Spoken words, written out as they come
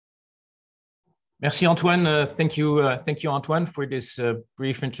Merci, Antoine. Thank you, Antoine, for this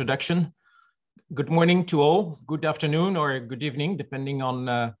brief introduction. Good morning to all. Good afternoon or good evening, depending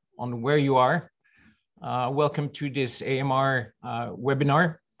on where you are. Welcome to this AMR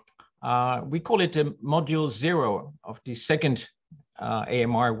webinar. We call it Module 0 of the second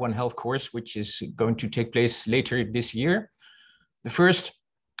AMR One Health course, which is going to take place later this year. The first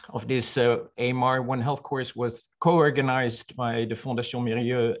of this AMR One Health course was co-organized by the Fondation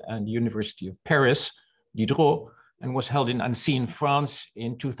Mérieux and the University of Paris, Diderot, and was held in Annecy in France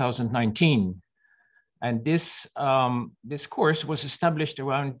in 2019. And this course was established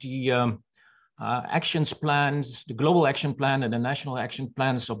around the actions plans, the global action plan and the national action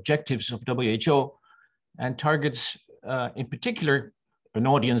plans objectives of WHO, and targets in particular an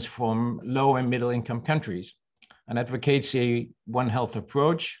audience from low and middle income countries, and advocates a One Health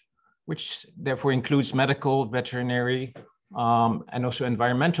approach, which therefore includes medical, veterinary, and also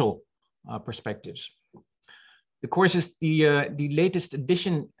environmental perspectives. The course is the latest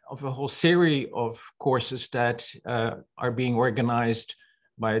edition of a whole series of courses that are being organized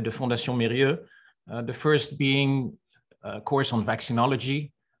by the Fondation Mérieux. The first being a course on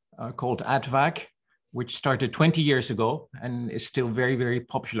vaccinology called AdVac, which started 20 years ago and is still very, very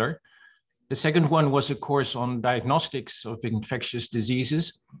popular. The second one was a course on diagnostics of infectious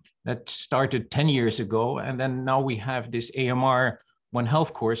diseases that started 10 years ago. And then now we have this AMR One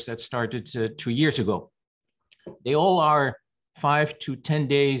Health course that started 2 years ago. They all are 5 to 10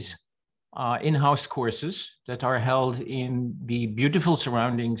 days in-house courses that are held in the beautiful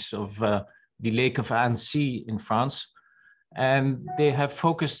surroundings of the Lake of Annecy in France. And they have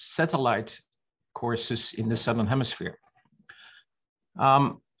focused satellite courses in the Southern Hemisphere.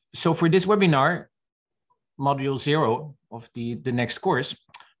 So for this webinar, Module 0 of the next course,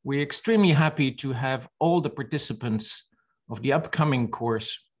 we're extremely happy to have all the participants of the upcoming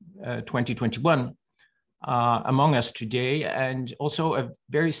course 2021 among us today, and also a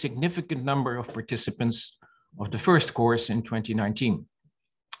very significant number of participants of the first course in 2019.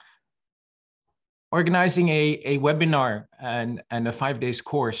 Organizing a webinar and a 5 days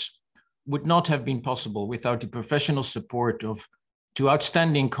course would not have been possible without the professional support of two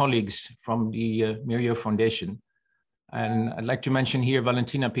outstanding colleagues from the Mérieux Foundation. And I'd like to mention here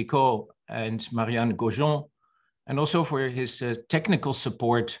Valentina Picot and Marianne Gaujon, and also for his technical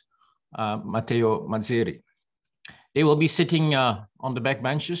support, Matteo Mazzeri. They will be sitting on the back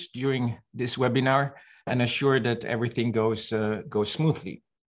benches during this webinar and assure that everything goes smoothly.